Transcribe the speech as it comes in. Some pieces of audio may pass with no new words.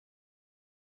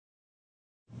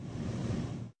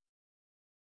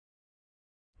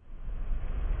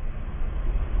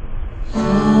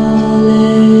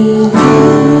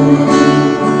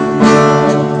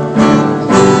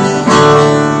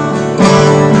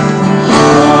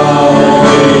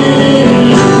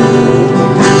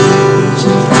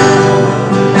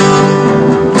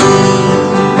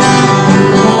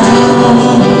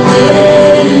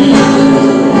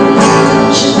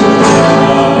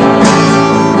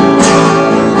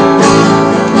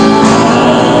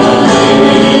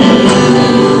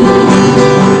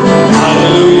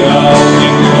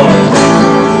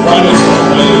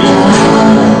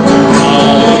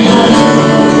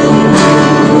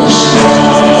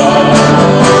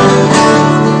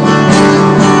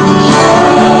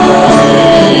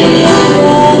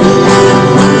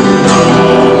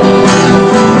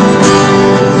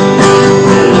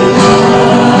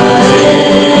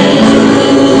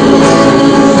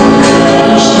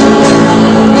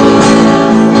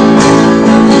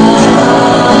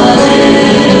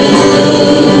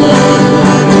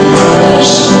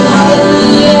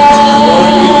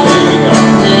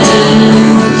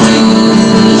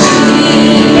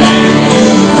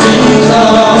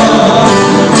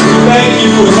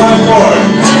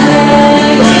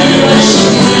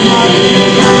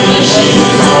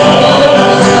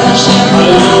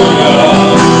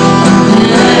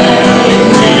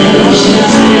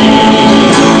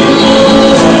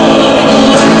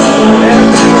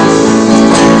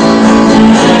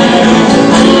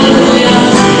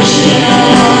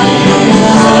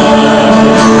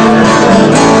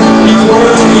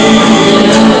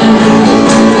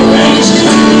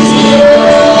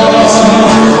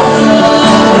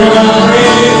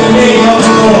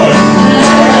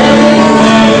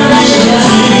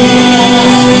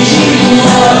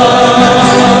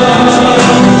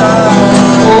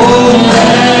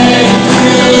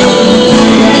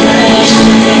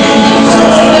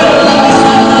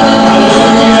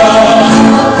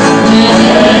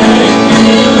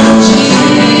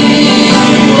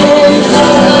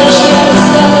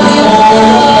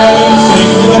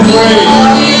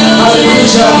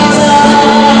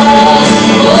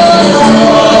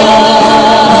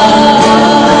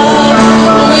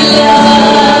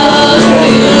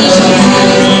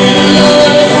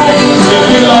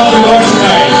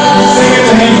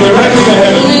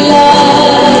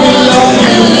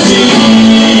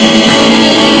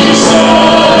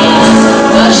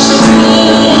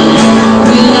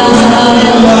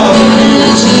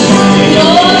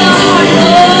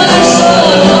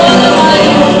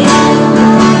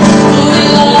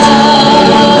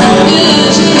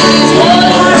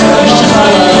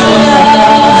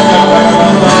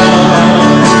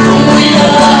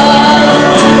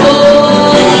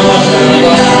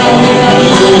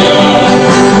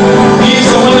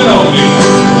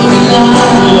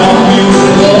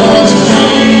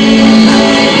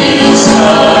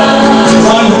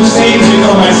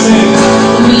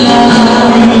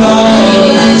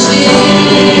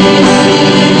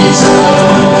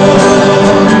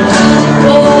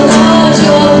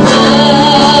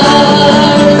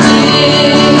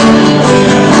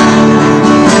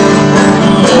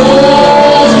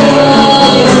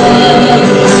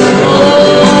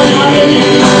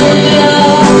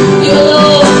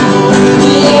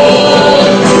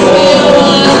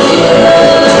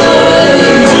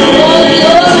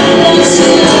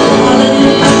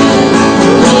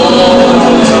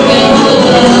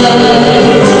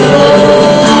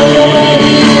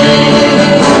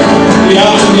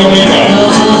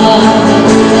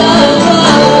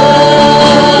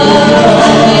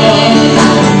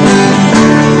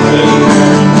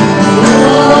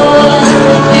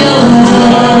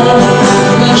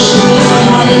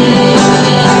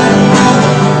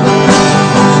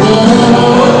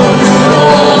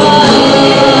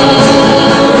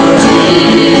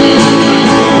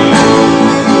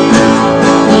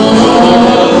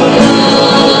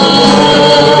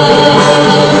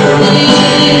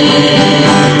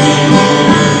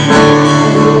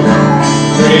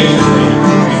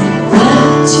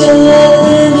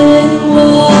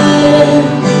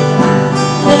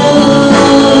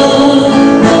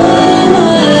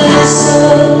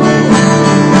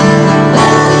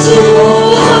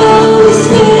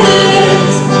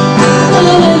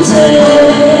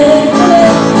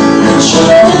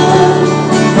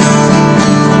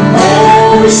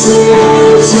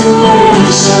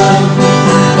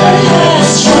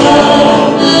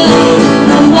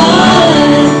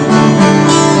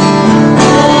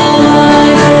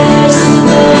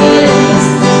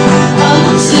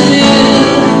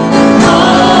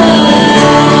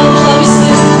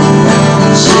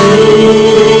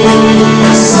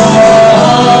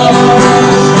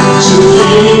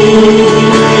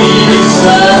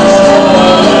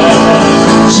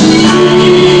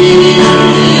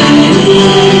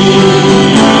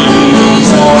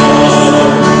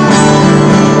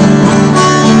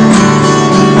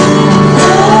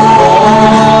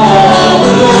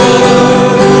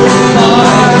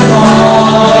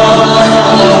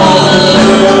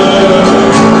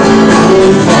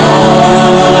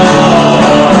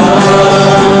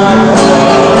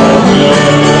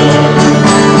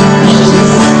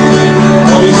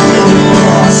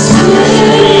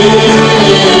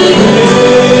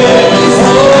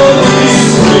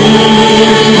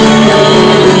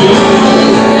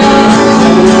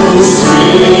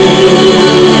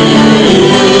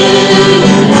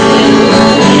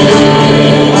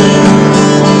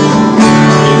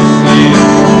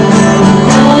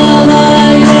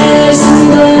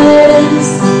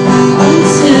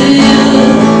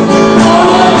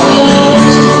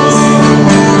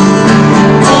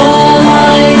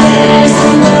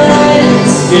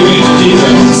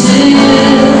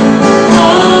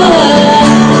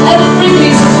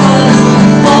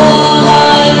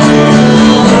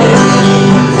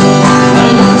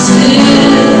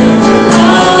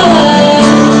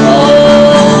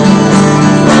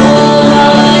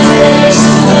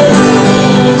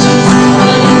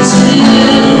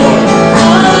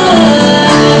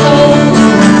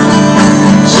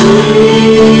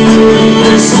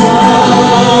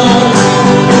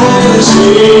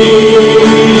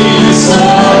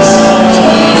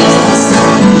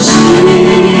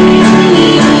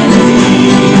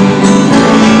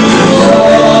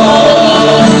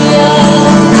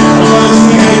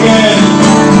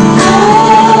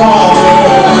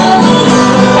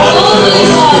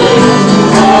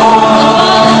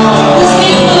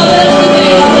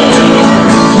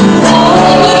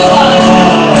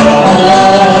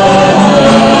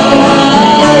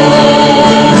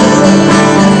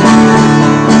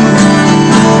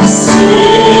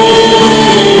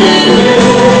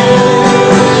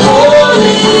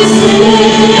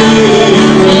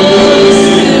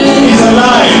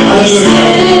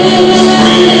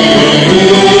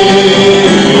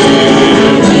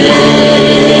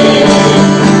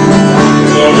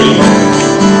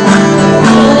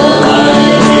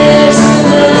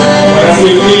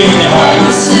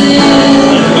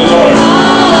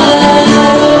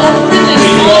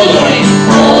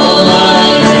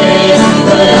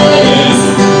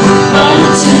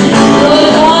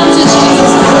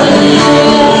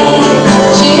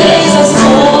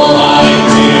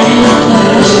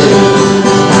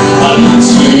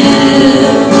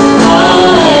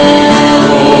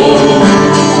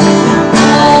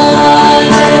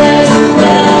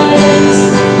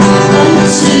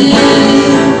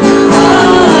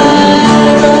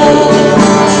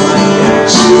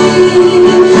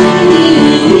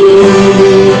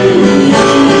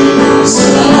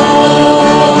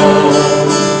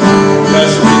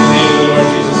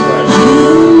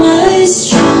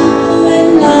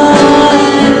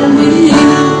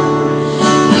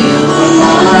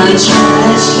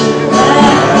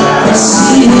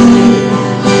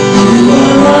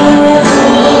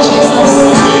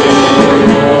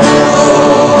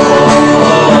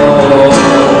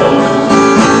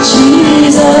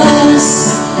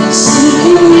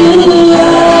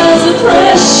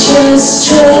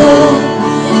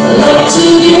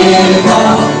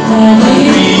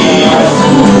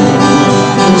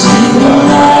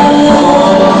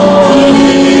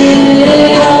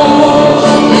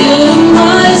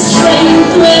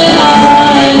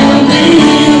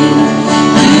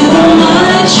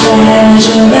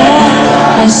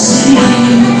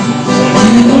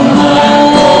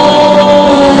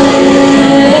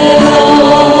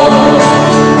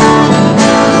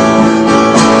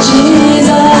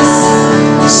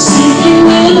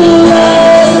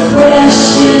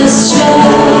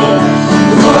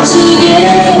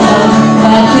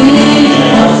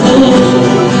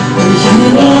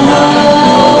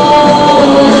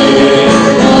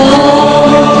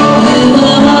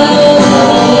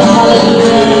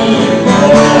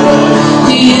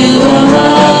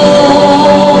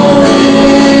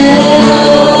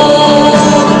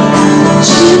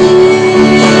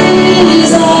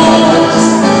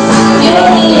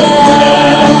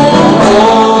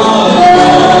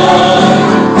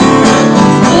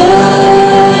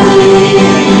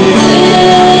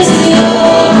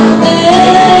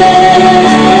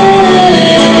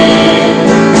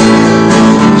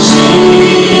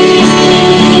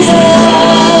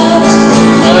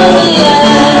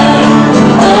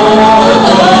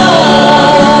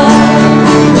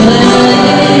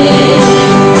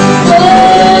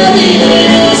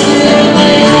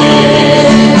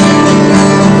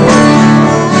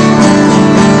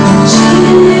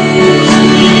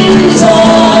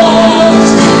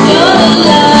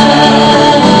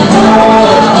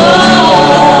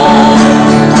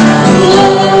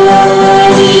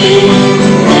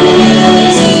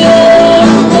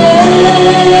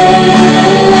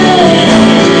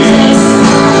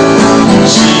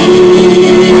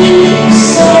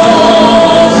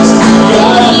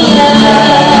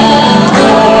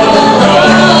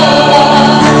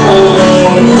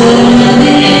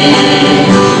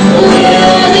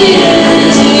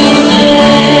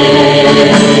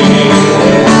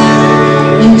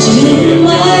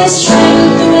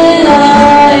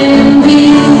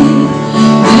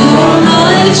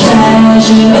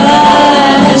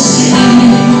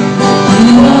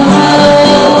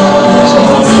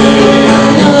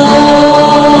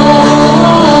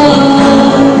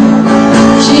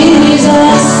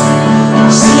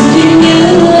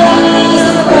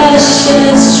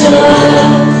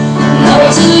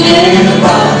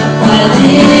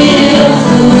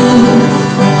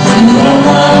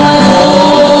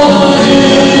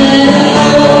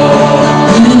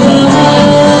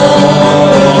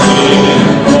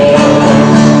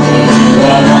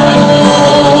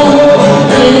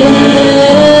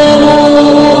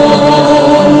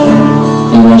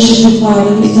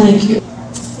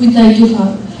We thank you,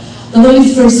 Father. The Holy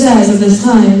Spirit says at this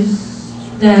time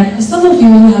that some of you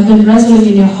have been wrestling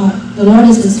in your heart. The Lord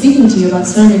has been speaking to you about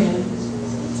serving Him.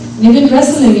 And you've been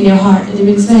wrestling in your heart and you've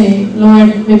been saying,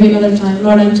 Lord, maybe another time.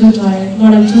 Lord, I'm too tired.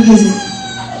 Lord, I'm too busy.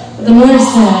 But the Lord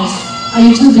says, are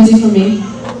you too busy for me?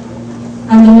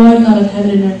 I'm the Lord God of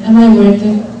heaven and earth. Am I worth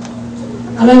it?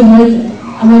 Am I worth it?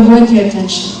 Am I worth your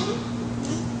attention?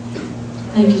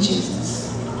 Thank you,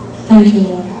 Jesus. Thank you,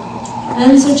 Lord.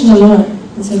 Answer to the Lord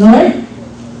and say, Lord,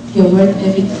 you're worth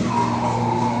everything.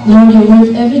 Lord, you're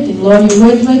worth everything. Lord, you're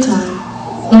worth my time.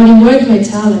 Lord, you're worth my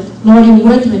talent. Lord, you're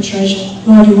worth my treasure.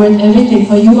 Lord, you're worth everything,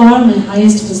 for you are my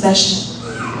highest possession.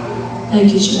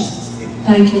 Thank you, Jesus.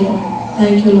 Thank you, Lord.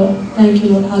 Thank you, Lord. Thank you,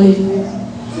 Lord. Hallelujah.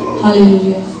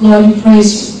 Hallelujah. Lord, we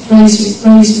praise you, praise you,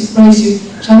 praise you, praise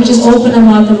you. Shall we just open our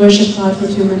mouth and worship God for a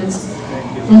few minutes?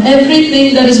 And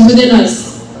everything that is within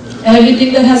us,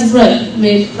 everything that has breath,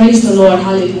 may praise the Lord.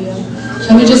 Hallelujah.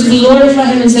 Shall we just glorify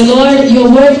Him and say, Lord, you're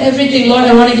worth everything. Lord,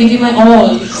 I want to give you my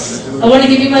all. I want to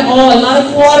give you my all. Not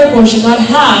a quarter portion, not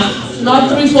half, not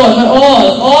 3/4, but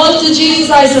all. All to Jesus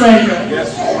I surrender.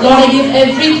 Lord, I give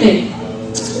everything.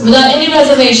 Without any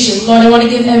reservation, Lord, I want to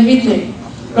give everything.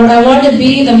 Lord, I want to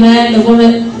be the man, the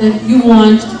woman that you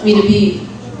want me to be.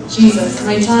 Jesus,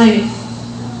 my time.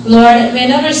 Lord, may I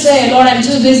never say, Lord, I'm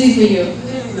too busy for you.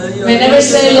 May I never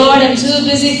say, Lord, I'm too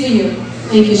busy for you.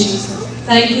 Thank you, Jesus.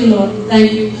 Thank you, Lord.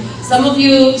 Thank you. Some of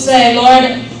you say, Lord,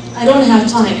 I don't have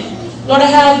time. Lord, I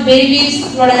have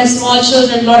babies. Lord, I have small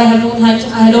children. Lord,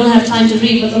 I don't have time to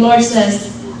read. But the Lord says,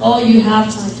 oh, you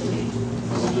have time to read.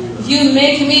 If you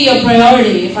make me your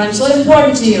priority, if I'm so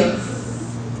important to you,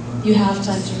 you have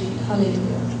time to read.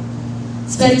 Hallelujah.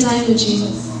 Spend time with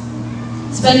Jesus.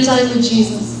 Spend time with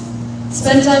Jesus.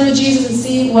 Spend time with Jesus and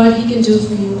see what He can do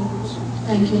for you.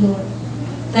 Thank you, Lord.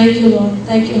 Thank you, Lord.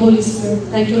 Thank you, Holy Spirit.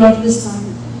 Thank you, Lord, for this time.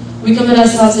 We commit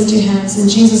ourselves into your hands. In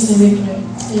Jesus' name we pray.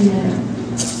 Amen.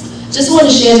 Just want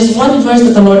to share this one verse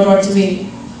that the Lord brought to me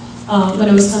when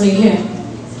I was coming here.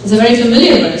 It's a very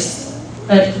familiar verse,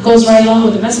 but it goes right along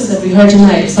with the message that we heard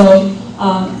tonight. So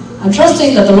I'm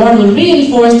trusting that the Lord will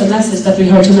reinforce the message that we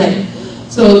heard tonight.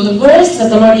 So the verse that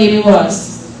the Lord gave me was,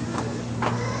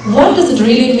 what does it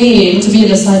really mean to be a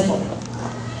disciple?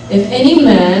 If any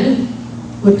man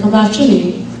would come after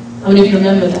me, how many of you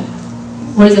remember that?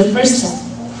 What is the first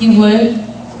step? He would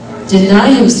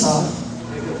deny himself,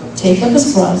 take up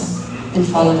his cross, and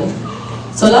follow Him.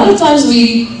 So a lot of times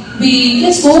we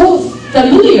get so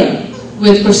familiar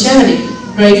with Christianity,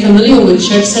 very familiar with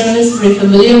church service, very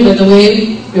familiar with the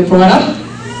way we're brought up.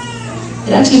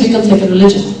 It actually becomes like a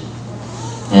religion.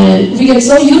 And we get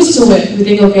so used to it, we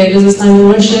think, okay, this is time to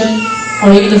worship,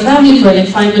 or even the family prayer,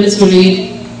 like 5 minutes we read,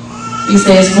 we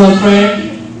say a small prayer,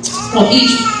 or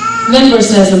each member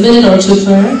says a minute or two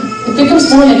prayer. It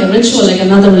becomes more like a ritual, like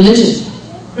another religion.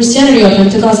 Christianity or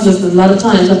Pentecostalism, a lot of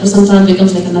times, after some time,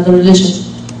 becomes like another religion.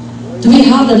 Do we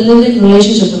have that living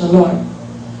relationship with the Lord?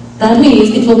 That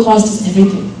means it will cost us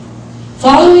everything.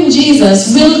 Following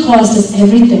Jesus will cost us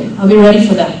everything. Are we ready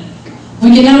for that?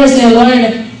 We can never say,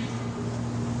 Lord,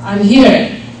 I'm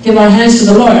here. Give our hands to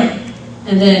the Lord.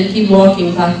 And then keep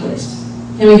walking backwards.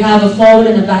 Can we have a forward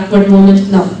and a backward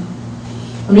moment? No.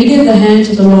 When we give the hand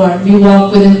to the Lord, we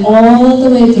walk with Him all the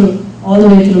way through. All the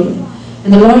way through.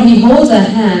 And the Lord, He holds our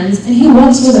hands and He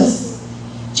walks with us.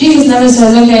 Jesus never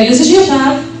says, okay, this is your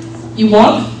path. You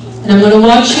walk, and I'm going to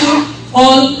watch you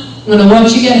fall. I'm going to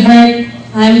watch you get hurt.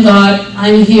 I'm God.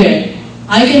 I'm here.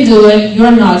 I can do it.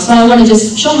 You're not. So I want to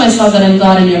just show myself that I'm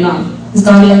God and you're not. Is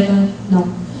God like that?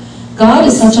 No. God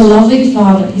is such a loving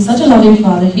Father. He's such a loving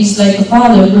Father. He's like a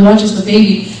father who watches the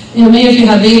baby. You know, many of you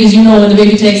have babies. You know when the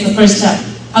baby takes the first step.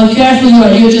 How careful you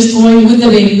are. You're just going with the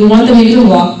baby. You want the baby to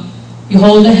walk. You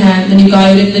hold the hand, then you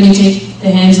guide it, then you take the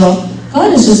hands off.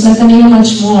 God is just like that, even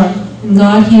much more. And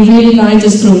God, He really guides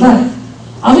us through that.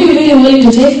 Are we really willing to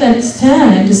take that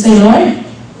stand to say, Lord,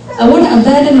 I would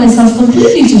abandon myself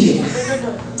completely to you.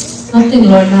 Nothing,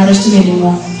 Lord, matters to me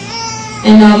anymore.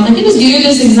 And I can just give you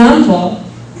this example.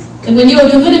 That when you are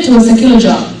committed to a secular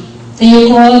job, then you're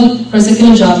called for a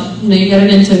secular job. You know, you get an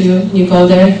interview, and you go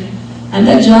there. And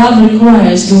that job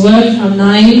requires you work from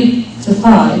 9 to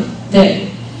 5 day.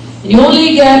 You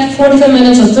only get 45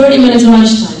 minutes or 30 minutes of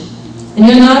lunchtime. And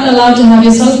you're not allowed to have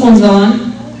your cell phones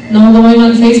on, no going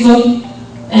on Facebook,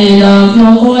 and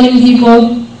no calling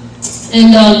people.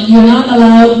 And you're not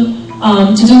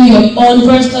allowed to do your own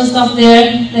personal stuff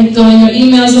there, like doing your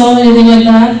emails or anything like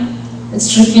that. It's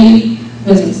strictly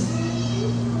business.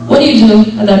 What do you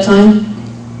do at that time?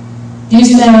 Do you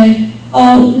say,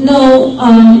 oh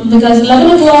no, because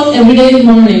 11 o'clock every day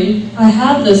morning, I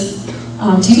have this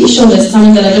TV show that's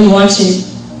coming that I've been watching.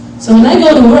 So when I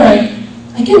go to work,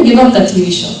 I I can't give up that TV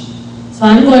show. So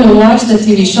I'm going to watch that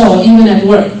TV show even at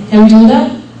work. Can we do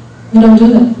that? We don't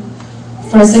do that.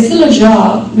 For a secular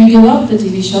job, we give up the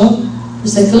TV show. For a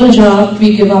secular job,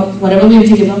 we give up whatever we have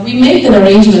to give up. We make that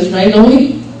arrangement, right? Don't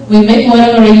we? We make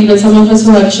whatever arrangement. Some of us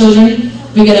who have children,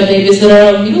 we get a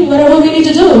babysitter, we do whatever we need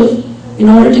to do in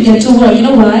order to get to work. You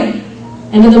know why?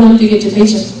 End of the month, you get your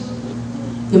paycheck.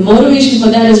 The motivation for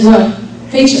that is what?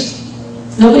 Paycheck.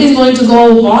 Nobody's going to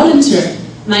go volunteer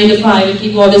 9 to 5 and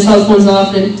keep all their cell phones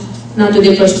off and not do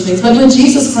their personal things. But with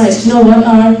Jesus Christ, you know what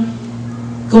our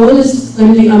goal is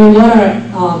going to be? What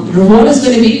our reward is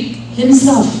going to be?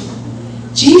 Himself.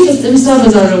 Jesus Himself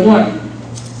is our reward.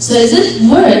 So is it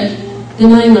worth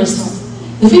denying ourselves?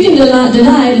 If we can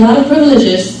deny a lot of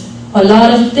privileges or a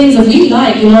lot of things that we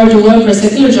like in order to work for a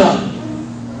secular job,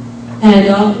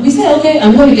 and we say, okay,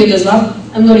 I'm going to give this up.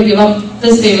 I'm going to give up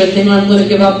this favorite thing, or I'm going to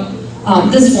give up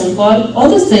this phone call, all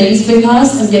those things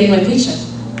because I'm getting my paycheck.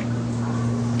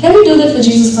 Can we do that for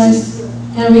Jesus Christ?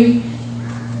 Can we?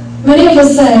 Many of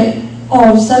us say,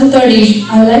 oh, 7:30,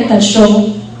 I like that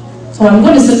show, so I'm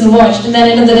going to sit and watch, and then at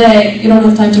the end of the day, you don't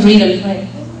have time to read and pray.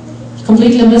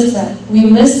 Completely miss that. We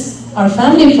miss our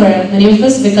family prayer, many of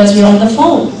us, because we're on the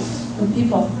phone with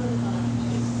people.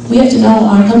 We have to know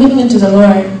our commitment to the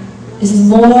Lord is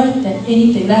more than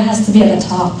anything. That has to be at the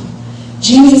top.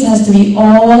 Jesus has to be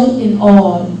all in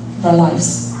all of our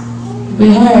lives. We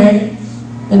heard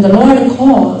when the Lord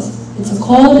calls, it's a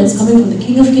call that's coming from the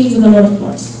King of Kings and the Lord of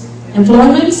Lords.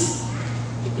 Employments,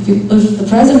 if the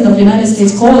President of the United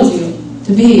States calls you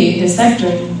to be his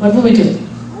secretary, what will we do?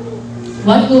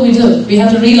 What will we do? We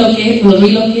have to relocate, we'll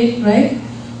relocate, right?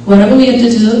 Whatever we have to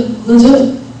do, we'll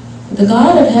do. But the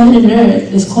God of heaven and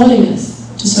earth is calling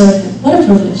us to serve Him. What a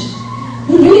privilege.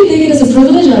 Do we really take it as a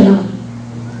privilege or not?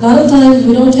 A lot of times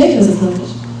we don't take it as a privilege.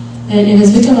 And it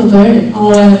has become a burden.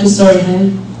 Oh, I have to serve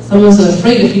Him. Someone's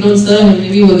afraid if you don't serve Him,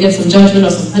 maybe we'll get some judgment or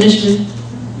some punishment.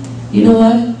 You know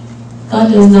what?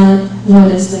 God does not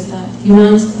want us like that. He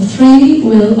wants a free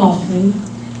will offering.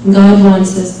 God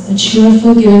wants us a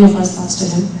cheerful giving of ourselves to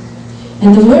Him.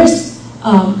 And the verse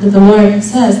that the Lord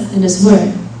says in His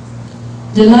Word,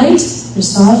 delight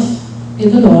yourself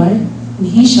in the Lord, and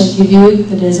He shall give you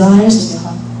the desires of your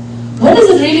heart. What does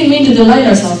it really mean to delight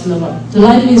ourselves in the Lord?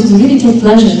 Delight means we really take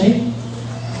pleasure, right?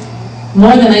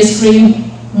 More than ice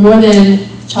cream, more than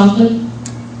chocolate,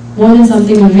 more than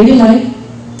something we really like.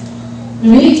 We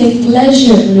really take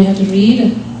pleasure when we have to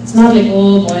read. It's not like,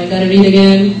 oh boy, I got to read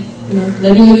again.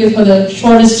 Let me look for the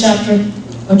shortest chapter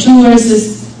or 2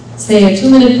 verses. Say a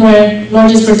 2-minute prayer. Lord,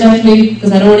 just protect me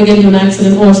because I don't want to get into an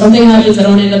accident. Or something happens, I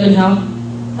don't end up in hell.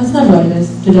 That's not what it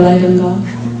is to delight in God.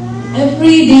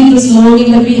 Every deepest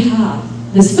longing that we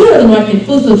have, the Spirit of the Lord can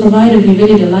fulfill, provided we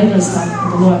really delight ourselves in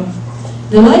the Lord.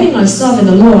 Delighting ourselves in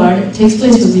the Lord takes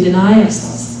place when we deny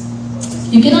ourselves.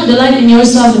 You cannot delight in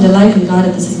yourself and delight in God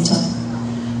at the same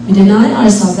time. We deny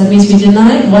ourselves. That means we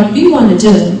deny what we want to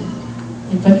do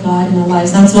and put God in our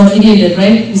lives. That's what Gideon did,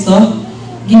 right? You saw?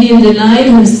 Gideon denied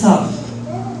himself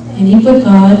and he put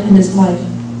God in his life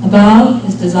above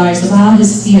his desires, above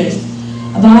his fears,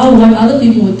 above what other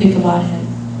people would think about him.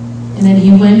 And then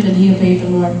he went and he obeyed the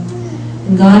Lord.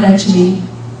 And God actually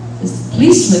was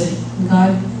pleased with him. And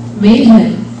God made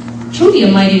him truly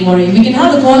a mighty warrior. We can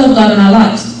have the call of God in our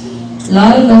lives. A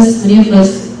lot of us, many of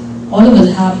us, all of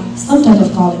us have some type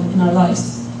of calling in our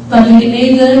lives. But we can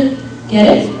either get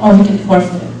it or we can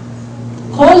forfeit it.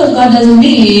 Call of God doesn't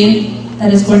mean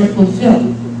that it's going to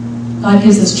fulfill. God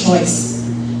gives us choice.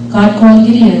 God called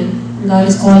Gideon, and God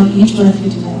is calling each one of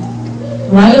you tonight.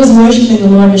 While I was worshiping, the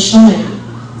Lord was showing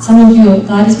some of you,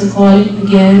 God has been calling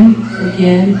again,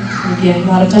 again, and again. A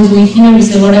lot of times we hear, we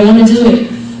say, Lord, I want to do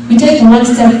it. We take one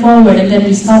step forward and then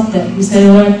we stop there. We say,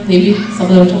 Lord, maybe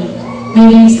some other time.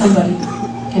 Maybe somebody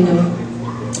can do it.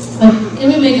 But can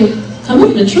we make a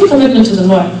commitment, true commitment to the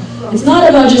Lord? It's not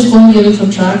about just going giving some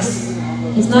tracts.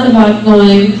 It's not about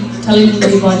going, telling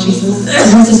people about Jesus. It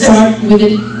has to start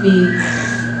within me.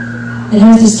 It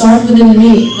has to start within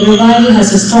me. The revival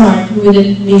has to start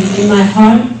within me, in my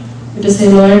heart. To say,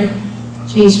 Lord,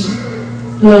 change me.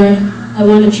 Lord, I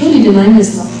want to truly deny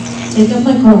myself. Take up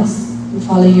my cross and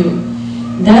follow you.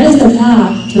 That is the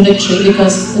path to victory,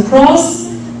 because the cross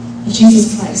of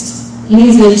Jesus Christ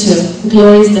leads into the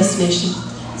glorious destination.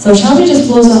 So shall we just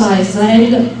close our eyes? I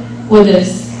end with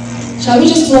this. Shall we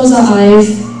just close our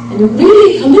eyes and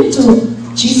really commit to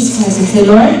Jesus Christ and say,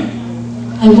 Lord,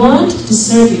 I want to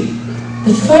serve you.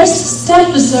 The first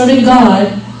step to serving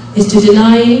God is to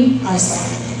denying ourselves.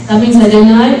 That means I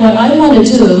deny what I want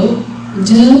to do and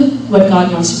do what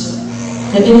God wants to do.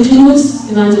 That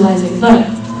includes evangelizing. But,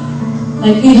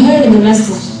 like we heard in the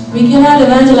message, We cannot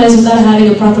evangelize without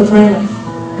having a proper prayer life.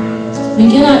 We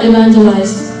cannot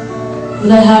evangelize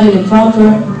without having a proper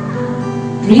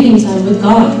reading time with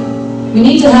God. We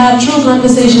need to have true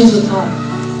conversations with God.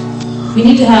 We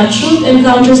need to have truth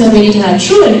encounters, and we need to have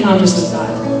true encounters with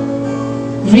God.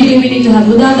 Really, we need to have,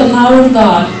 without the power of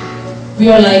God, we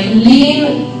are like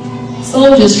lean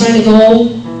soldiers trying to go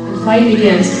and fight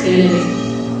against the enemy.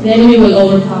 The enemy will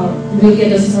overpower. We will get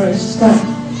discouraged. But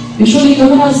we truly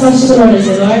commit ourselves to the Lord and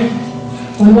say, Lord,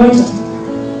 one more time.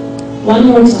 One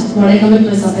more time. Lord, I commit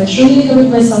myself. I truly commit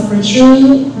myself for a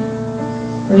true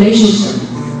relationship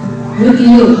with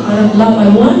you. Out of love, I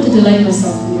want to delight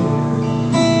myself in you.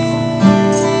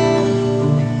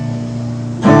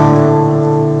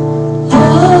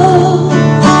 Oh,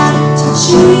 to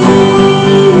Jesus,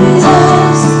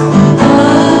 I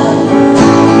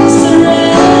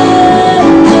surrender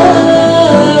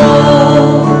all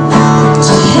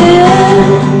to Him.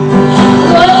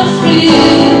 Love free.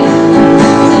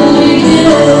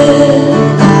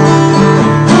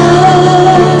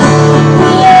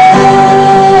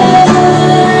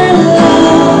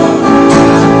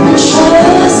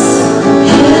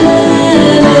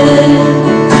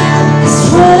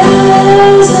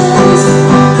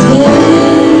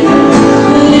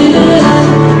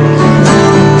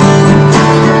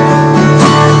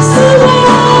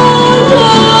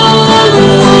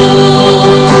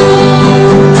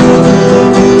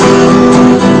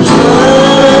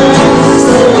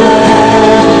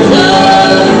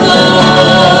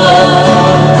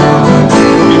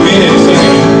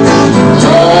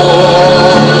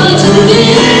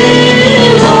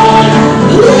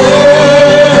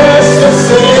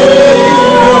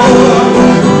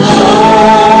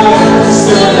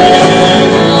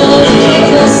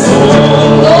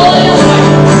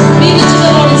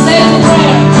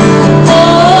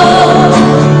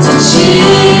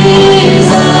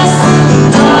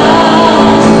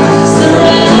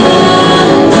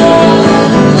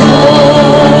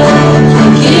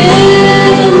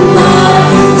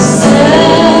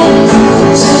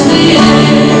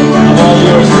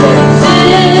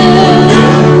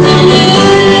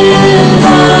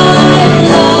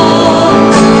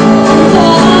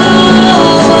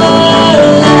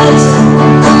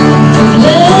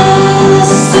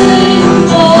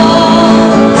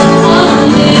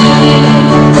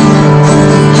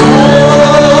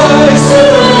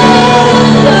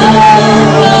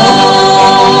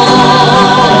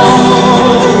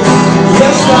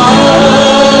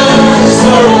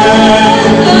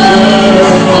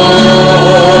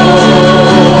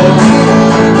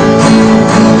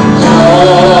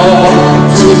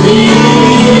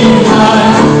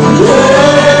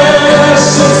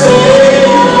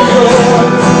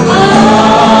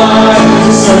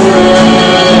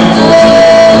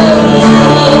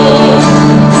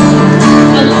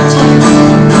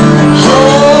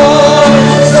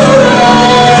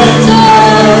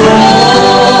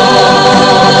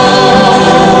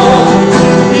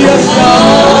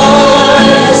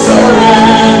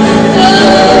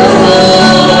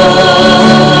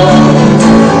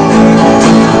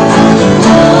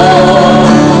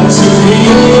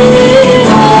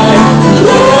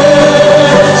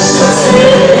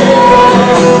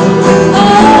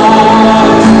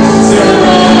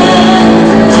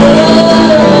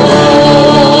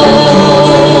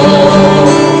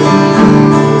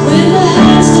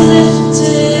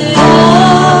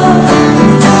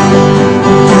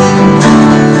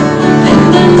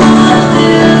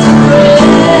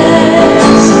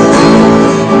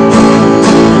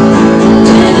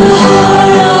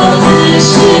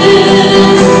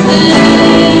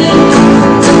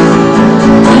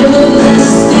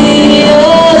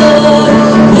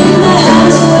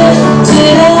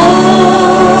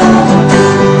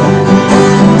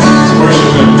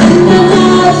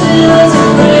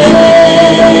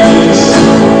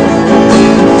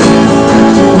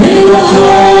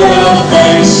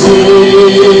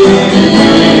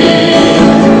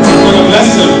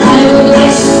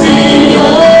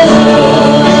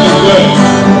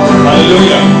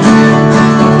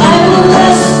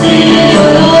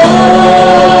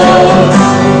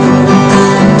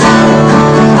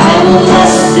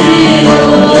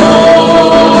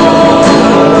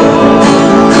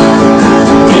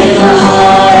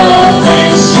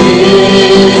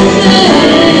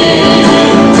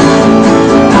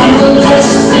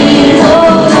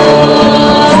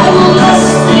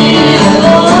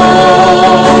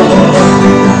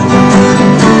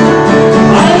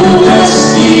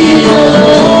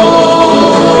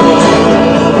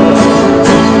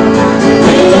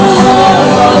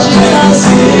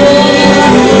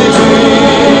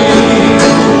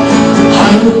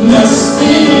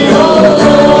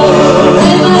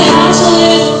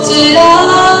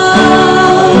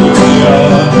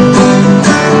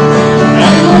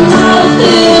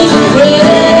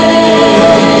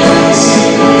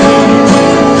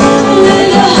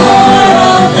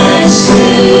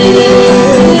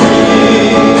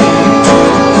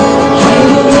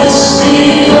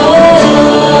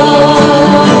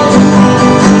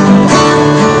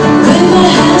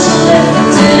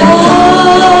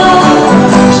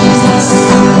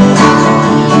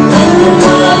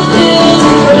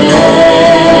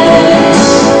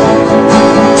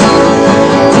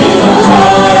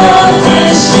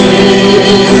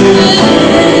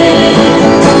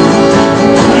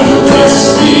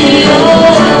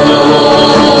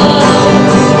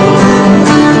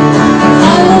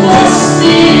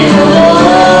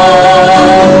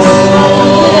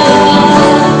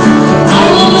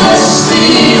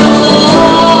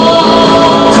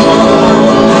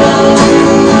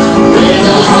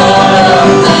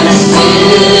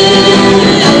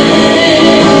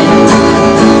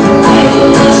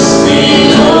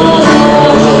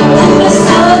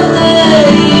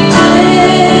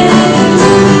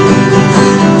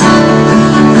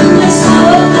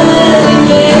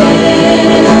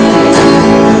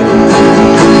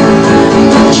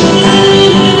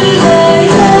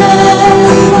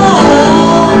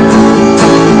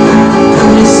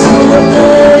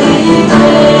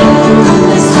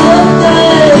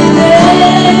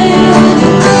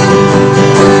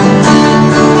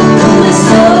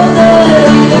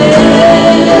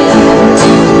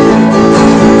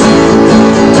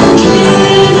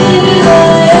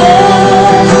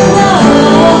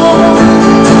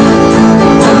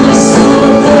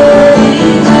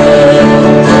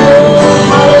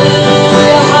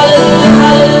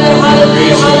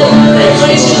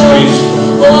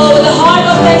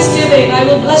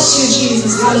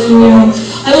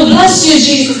 I will bless you,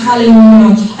 Jesus.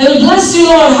 Hallelujah. I will bless you,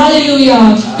 Lord.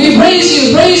 Hallelujah. We praise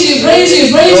you, praise you, praise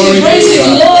you, praise you, praise you.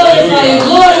 Glorify you,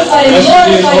 glorify you,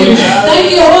 glorify you. Thank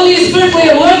you, Holy Spirit, for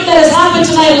your work that has happened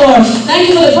tonight, Lord. Thank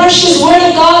you for the precious word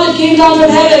of God that came down from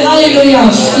heaven. Hallelujah.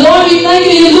 Lord, we thank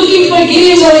you. You're looking for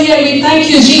Gideons over here. We thank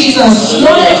you, Jesus.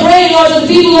 Lord, I pray, Lord, for the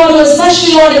people, Lord, who are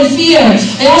especially, Lord, in fear.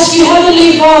 I ask you,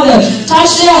 Heavenly Father,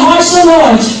 touch their hearts, O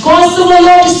Lord. Cause them, O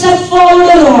Lord, to step forward,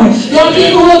 O Lord. Lord,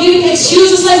 people who are giving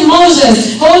excuses like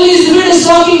Moses. Holy Spirit is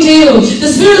talking to you. The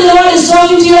Spirit of the Lord is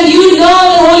talking to you, and you know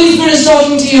the Holy Spirit is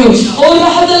talking to you.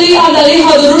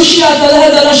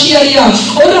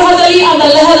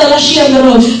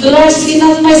 The Lord says,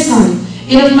 enough, my son,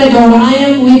 enough, my daughter, I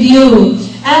am with you.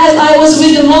 As I was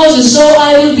with Moses, so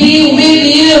I will be with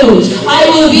you. I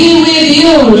will be with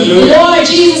you. Lord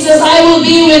Jesus says, I will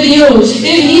be with you.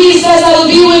 If He says, I will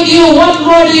be with you, what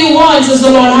more do you want, says the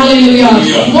Lord. Hallelujah.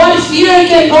 What fear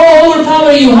can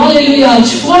overpower you? Hallelujah.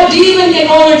 What demon can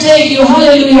overtake you?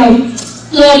 Hallelujah.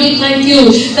 Lord, we thank you.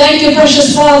 Thank you,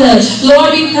 precious Father.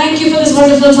 Lord, we thank you for this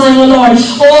wonderful time, O Lord.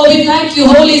 Oh, we thank you,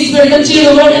 Holy Spirit. Continue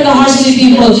to work in the hearts of the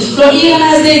people. Lord, even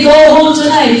as they go home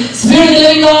tonight, Spirit of the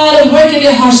living God, work in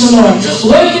their hearts, O Lord.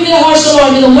 Work in their hearts, O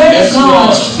Lord, with the word of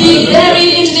God. Be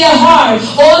buried into their heart.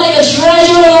 Oh, like a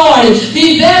treasure, O Lord.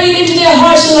 Be buried into their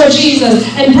hearts, O Lord Jesus.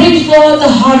 And bring forth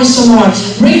the harvest, O Lord.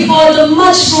 Bring forth the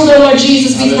much fruit, O Lord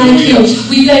Jesus. We thank you.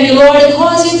 We thank you, Lord, and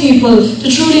cause your people to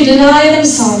truly deny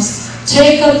themselves.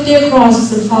 Take up their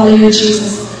crosses and follow you,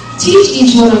 Jesus. Teach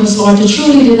each one of us, Lord, to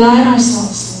truly deny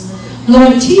ourselves.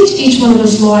 Lord, teach each one of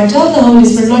us, Lord. Tell the Holy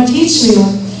Spirit, Lord, teach me,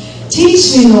 Lord.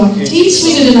 Teach me, Lord. Teach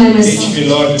me to deny myself.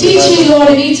 Teach me, Lord,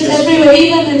 in each and every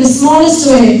way, even in the smallest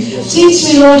way. Teach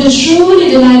me, Lord, to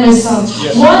truly deny myself.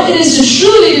 What it is to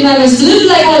truly deny myself. Live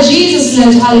like how Jesus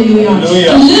lived. Hallelujah.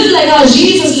 Live like how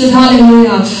Jesus lived.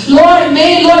 Hallelujah. Lord,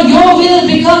 may, Lord, your will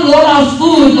become, Lord, our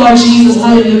food, Lord Jesus.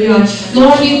 Hallelujah.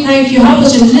 Lord, we thank you. Help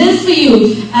us to live for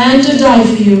you and to die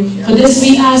for you. For this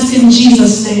we ask in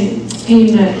Jesus' name.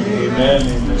 Amen.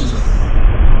 Amen.